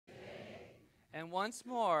And once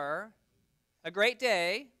more, a great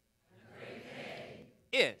day,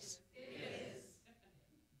 is.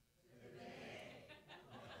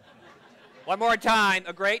 One more time,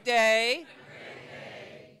 a great day,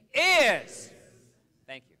 is.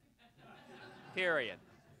 Thank you. Period.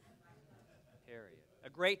 Period. A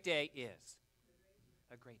great day is.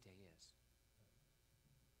 A great day is.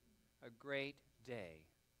 A great day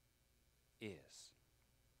is.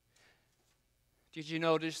 Did you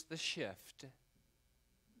notice the shift?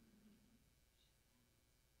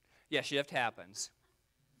 Yeah, shift happens.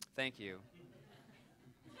 Thank you.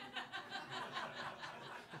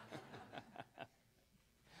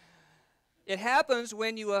 It happens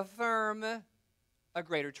when you affirm a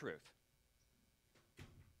greater truth.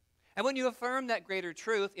 And when you affirm that greater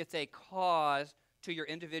truth, it's a cause to your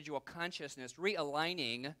individual consciousness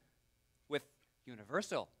realigning with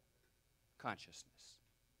universal consciousness,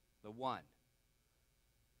 the one,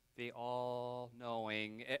 the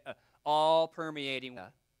all-knowing, all-permeating,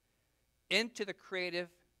 into the creative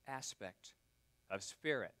aspect of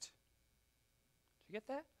spirit. Did you get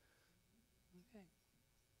that? Okay.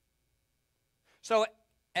 So,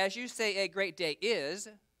 as you say, a great day is,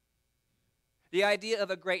 the idea of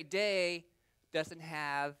a great day doesn't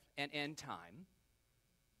have an end time.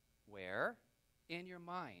 Where? In your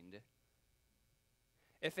mind.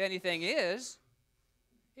 If anything is,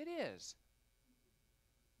 it is.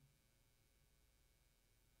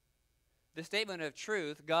 The statement of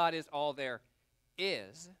truth, God is all there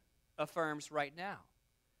is, affirms right now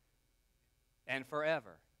and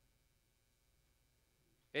forever.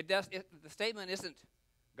 The statement isn't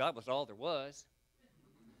God was all there was,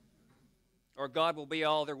 or God will be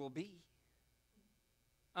all there will be.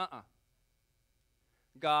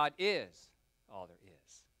 God is all there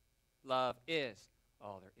is. Love is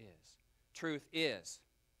all there is. Truth is.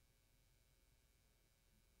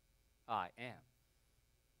 I am.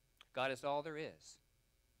 God is all there is.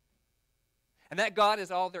 And that God is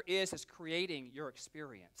all there is creating your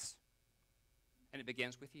experience. And it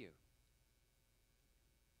begins with you.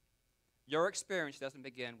 Your experience doesn't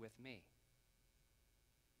begin with me.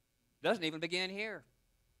 It doesn't even begin here.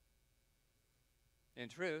 In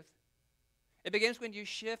truth, it begins when you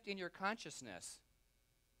shift in your consciousness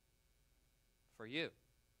for you.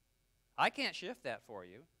 I can't shift that for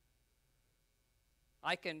you.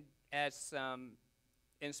 I can add some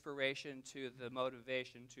inspiration to the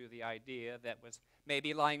motivation, to the idea that was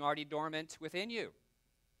maybe lying already dormant within you.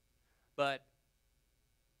 But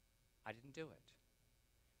I didn't do it.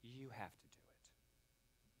 You have to do it.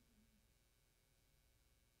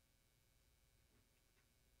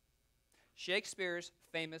 Shakespeare's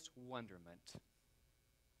famous wonderment.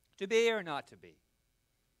 To be or not to be?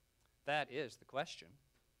 That is the question.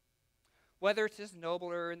 Whether it is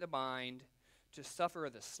nobler in the mind to suffer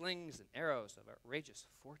the slings and arrows of outrageous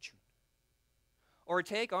fortune, or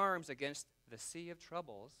take arms against the sea of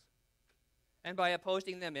troubles, and by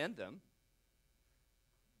opposing them end them,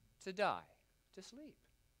 to die, to sleep.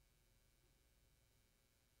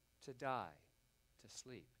 To die, to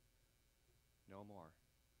sleep, no more.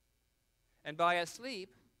 And by a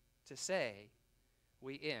sleep, to say,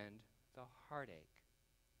 we end the heartache.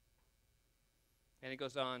 And it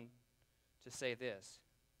goes on to say this,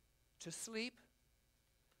 to sleep,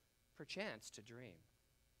 perchance to dream.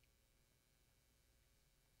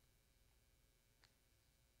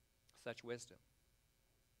 Such wisdom.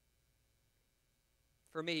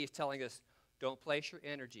 For me, he's telling us, don't place your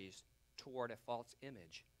energies toward a false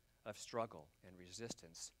image of struggle and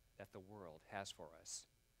resistance that the world has for us.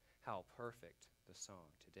 How perfect the song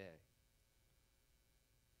today.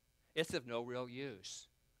 It's of no real use,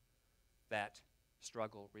 that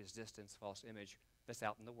struggle, resistance, false image that's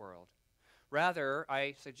out in the world. Rather,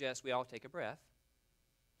 I suggest we all take a breath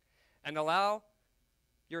and allow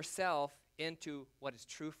yourself into what is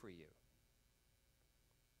true for you.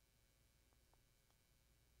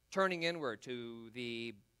 Turning inward to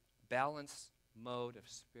the balanced mode of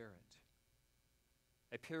spirit.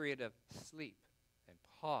 A period of sleep and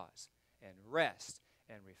pause and rest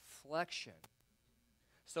and reflection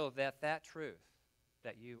so that that truth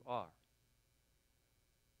that you are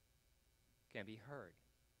can be heard.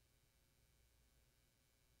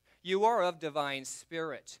 You are of divine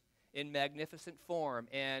spirit in magnificent form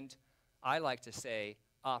and, I like to say,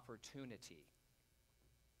 opportunity.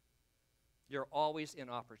 You're always in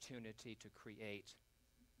opportunity to create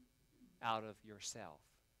out of yourself.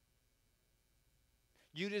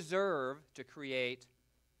 You deserve to create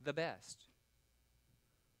the best,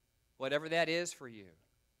 whatever that is for you.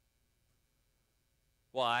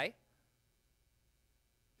 Why?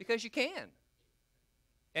 Because you can,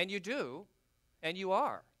 and you do, and you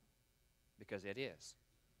are. because it is.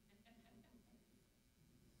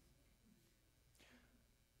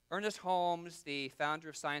 Ernest Holmes, the founder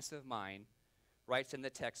of Science of Mind, writes in the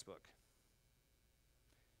textbook.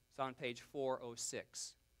 It's on page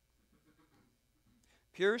 406.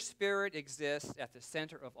 Pure spirit exists at the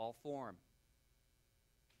center of all form.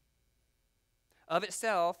 Of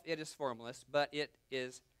itself, it is formless, but it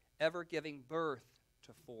is ever giving birth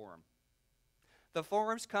to form. The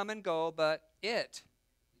forms come and go, but it,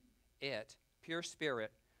 pure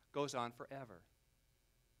spirit, goes on forever.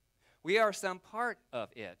 We are some part of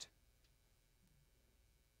it.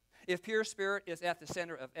 If pure spirit is at the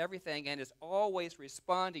center of everything and is always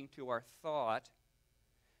responding to our thought,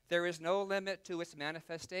 there is no limit to its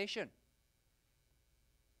manifestation,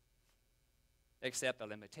 except the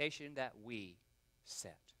limitation that we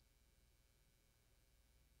set.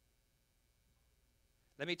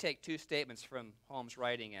 Let me take two statements from Holmes'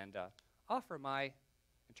 writing and offer my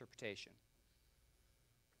interpretation.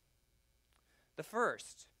 The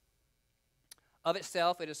first, of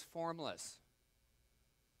itself it is formless.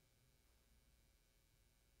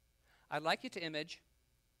 I'd like you to image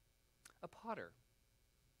a potter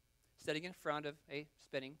sitting in front of a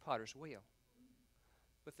spinning potter's wheel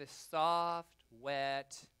with this soft,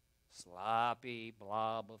 wet, sloppy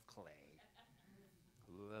blob of clay.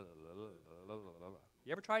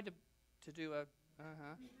 You ever tried to do a,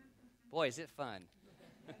 Boy, is it fun.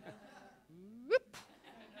 Whoop.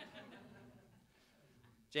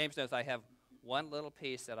 James knows I have one little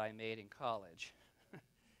piece that I made in college.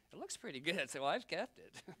 It looks pretty good, so I've kept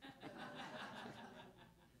it.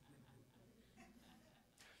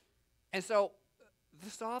 And so the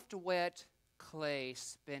soft, wet clay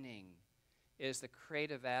spinning is the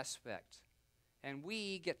creative aspect. And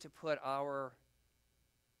we get to put our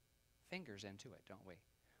fingers into it, don't we?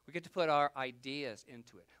 We get to put our ideas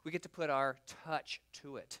into it. We get to put our touch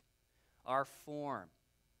to it, our form,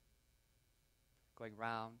 going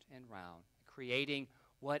round and round, creating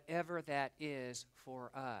whatever that is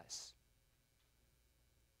for us.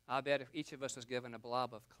 I bet if each of us was given a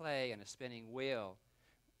blob of clay and a spinning wheel,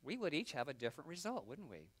 we would each have a different result, wouldn't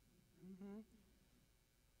we? Mm-hmm.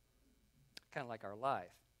 Kind of like our life.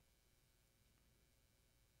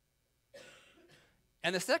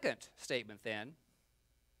 And the second statement then,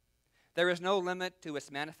 there is no limit to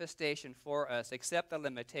its manifestation for us except the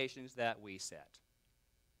limitations that we set.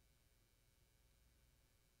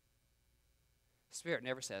 Spirit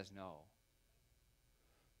never says no.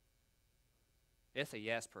 It's a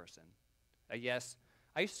yes person. A yes,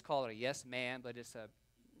 I used to call it a yes man, but it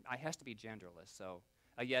has to be genderless, so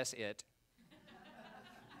a yes it.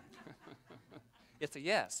 It's a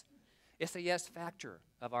yes. It's a yes factor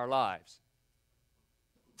of our lives.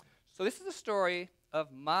 So this is the story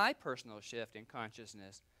of my personal shift in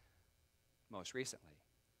consciousness most recently.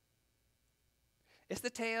 It's the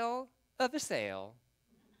tale of the sale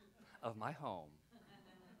of my home.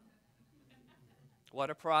 What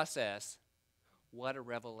a process. What a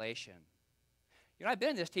revelation. You know, I've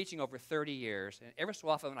been in this teaching over 30 years, and every so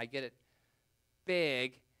often when I get it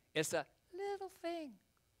big, it's a little thing.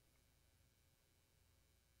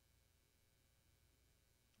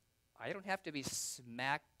 I don't have to be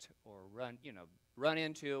smacked or run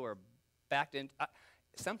into or backed into.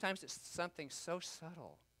 Sometimes it's something so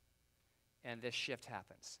subtle, and this shift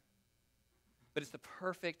happens. But it's the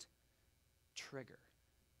perfect trigger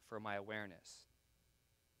for my awareness.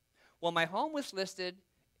 Well, my home was listed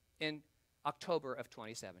in October of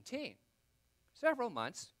 2017, several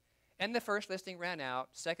months, and the first listing ran out.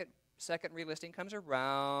 Second relisting comes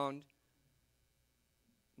around.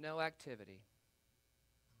 No activity.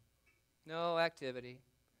 No activity.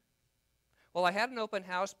 Well, I had an open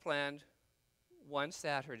house planned one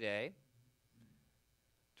Saturday,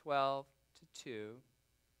 12 to 2.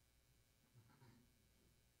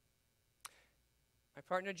 My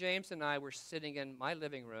partner James and I were sitting in my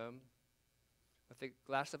living room with a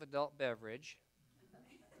glass of adult beverage,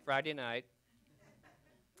 Friday night,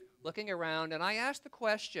 looking around, and I asked the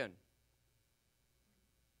question,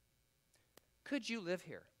 could you live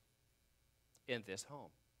here in this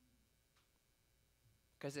home?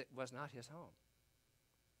 Because it was not his home.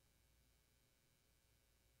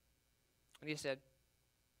 And he said,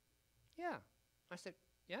 yeah. I said,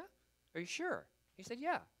 yeah? Are you sure? He said,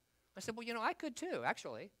 yeah. I said, well, I could too,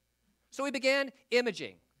 actually. So we began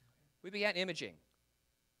imaging.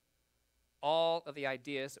 All of the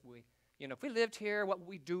ideas that if we lived here, what would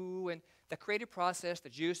we do? And the creative process, the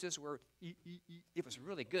juices were, it was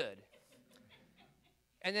really good.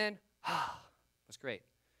 And then, it was great.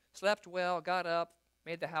 Slept well, got up,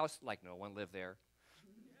 made the house like no one lived there.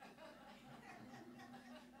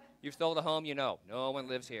 You've sold a home, no one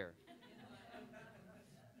lives here.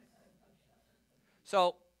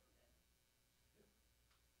 So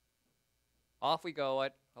off we go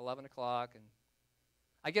at 11 o'clock, and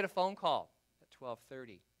I get a phone call at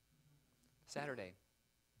 12:30 Saturday.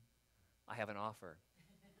 I have an offer.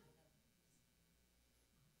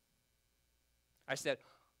 I said,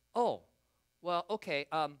 oh, well, okay,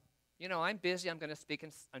 I'm busy. I'm going to speak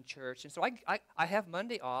in church. And so I have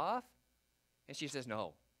Monday off. And she says,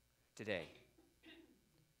 no, today.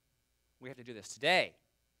 We have to do this today.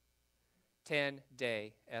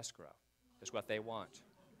 10-day escrow is what they want.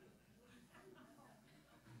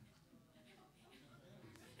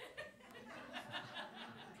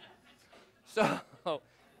 So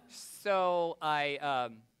I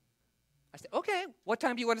said, okay, what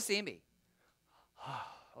time do you want to see me?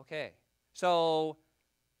 Okay. So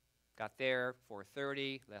got there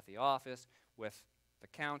 4:30, left the office with the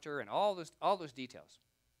counter and all those details.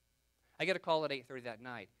 I get a call at 8:30 that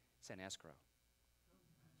night. It's an escrow.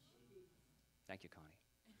 Thank you, Connie.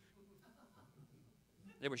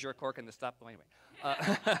 It was your cork in the stop. Well, anyway.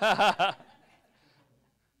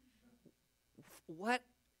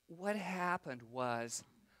 What happened was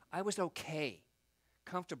I was okay,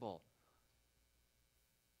 comfortable,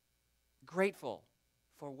 grateful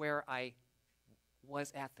for where I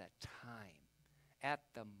was at that time, at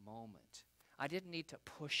the moment. I didn't need to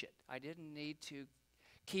push it. I didn't need to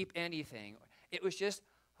keep anything. It was just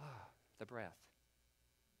the breath.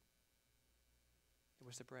 It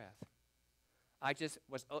was the breath. I just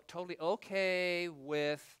was totally okay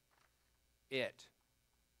with it,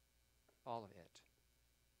 all of it.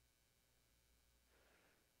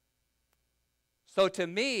 So to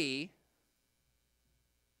me,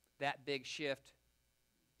 that big shift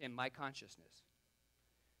in my consciousness,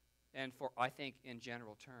 and for, I think, in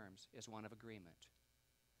general terms, is one of agreement.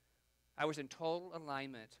 I was in total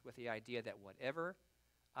alignment with the idea that whatever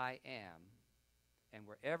I am and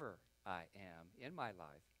wherever I am in my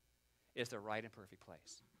life is the right and perfect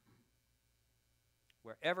place.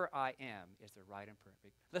 Wherever I am is the right and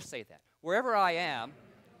perfect. Let's say that. Wherever I am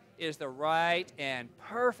is the right and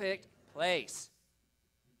perfect place.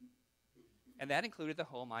 And that included the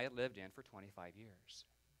home I had lived in for 25 years.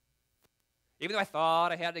 Even though I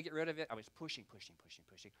thought I had to get rid of it, I was pushing.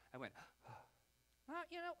 I went, well,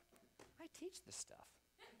 I teach this stuff.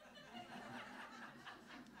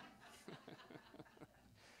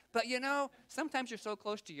 But sometimes you're so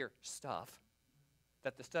close to your stuff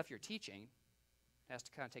that the stuff you're teaching has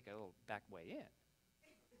to kind of take a little back way in.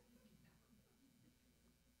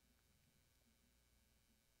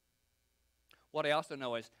 What I also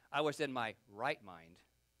know is I was in my right mind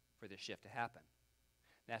for this shift to happen.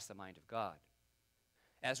 That's the mind of God,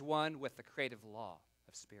 as one with the creative law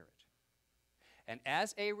of spirit. And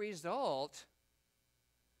as a result,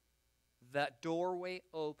 that doorway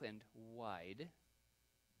opened wide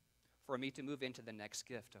for me to move into the next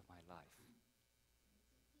gift of my life.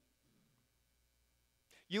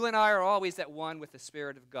 You and I are always at one with the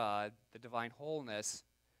Spirit of God, the divine wholeness.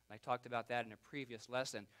 I talked about that in a previous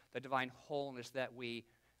lesson, the divine wholeness that we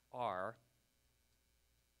are.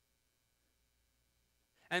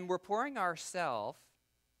 And we're pouring ourself,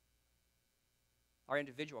 our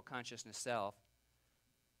individual consciousness self,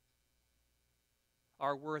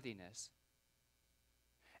 our worthiness,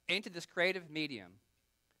 into this creative medium,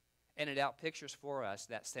 and it outpictures for us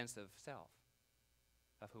that sense of self,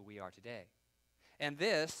 of who we are today. And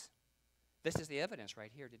this is the evidence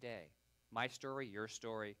right here today. My story, your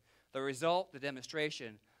story, the result, the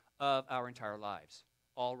demonstration of our entire lives.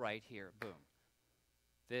 All right here, boom.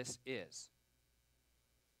 This is.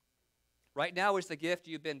 Right now is the gift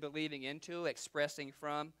you've been believing into, expressing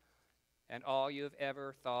from, and all you've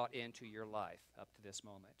ever thought into your life up to this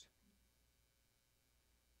moment.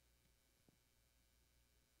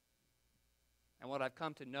 And what I've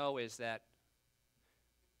come to know is that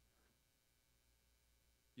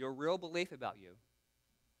your real belief about you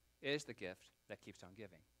is the gift that keeps on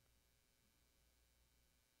giving.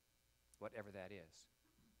 Whatever that is.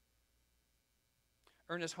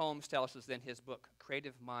 Ernest Holmes tells us in his book,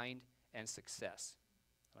 Creative Mind and Success,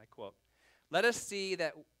 and I quote, Let us see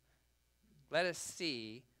that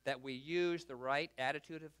we use the right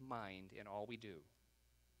attitude of mind in all we do,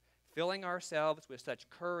 filling ourselves with such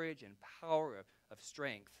courage and power of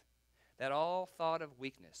strength that all thought of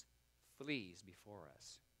weakness flees before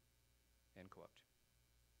us. End quote.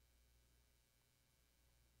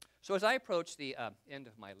 So as I approach the end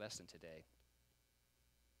of my lesson today,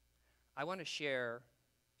 I want to share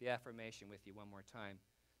the affirmation with you one more time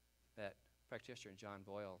that practitioner John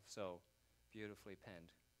Boyle so beautifully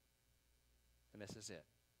penned. And this is it.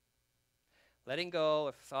 Letting go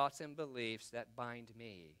of thoughts and beliefs that bind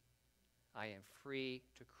me, I am free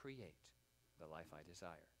to create the life I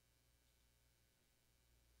desire.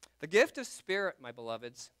 The gift of spirit, my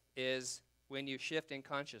beloveds, is when you shift in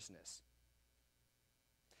consciousness.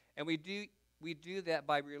 And we do that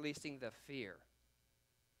by releasing the fear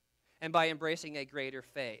and by embracing a greater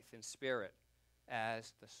faith in spirit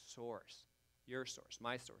as the source, your source,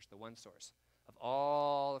 my source, the one source of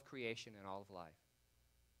all of creation and all of life.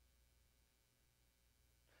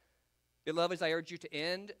 Beloveds, I urge you to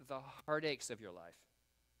end the heartaches of your life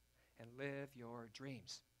and live your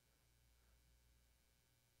dreams.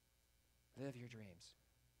 Live your dreams.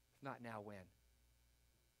 If not now, when?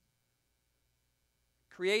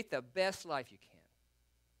 Create the best life you can.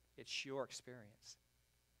 It's your experience.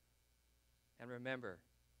 And remember,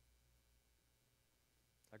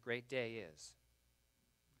 a great day is.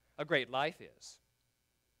 A great life is.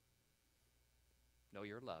 Know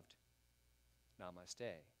you're loved.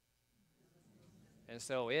 Namaste. And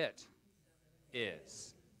so it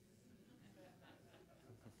is.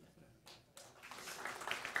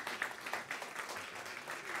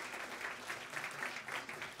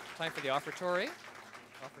 Time for the offertory.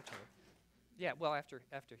 Offertory. Yeah, well, after,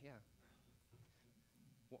 yeah.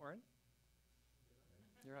 Warren?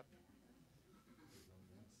 You're up.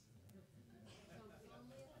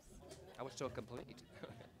 I was so complete.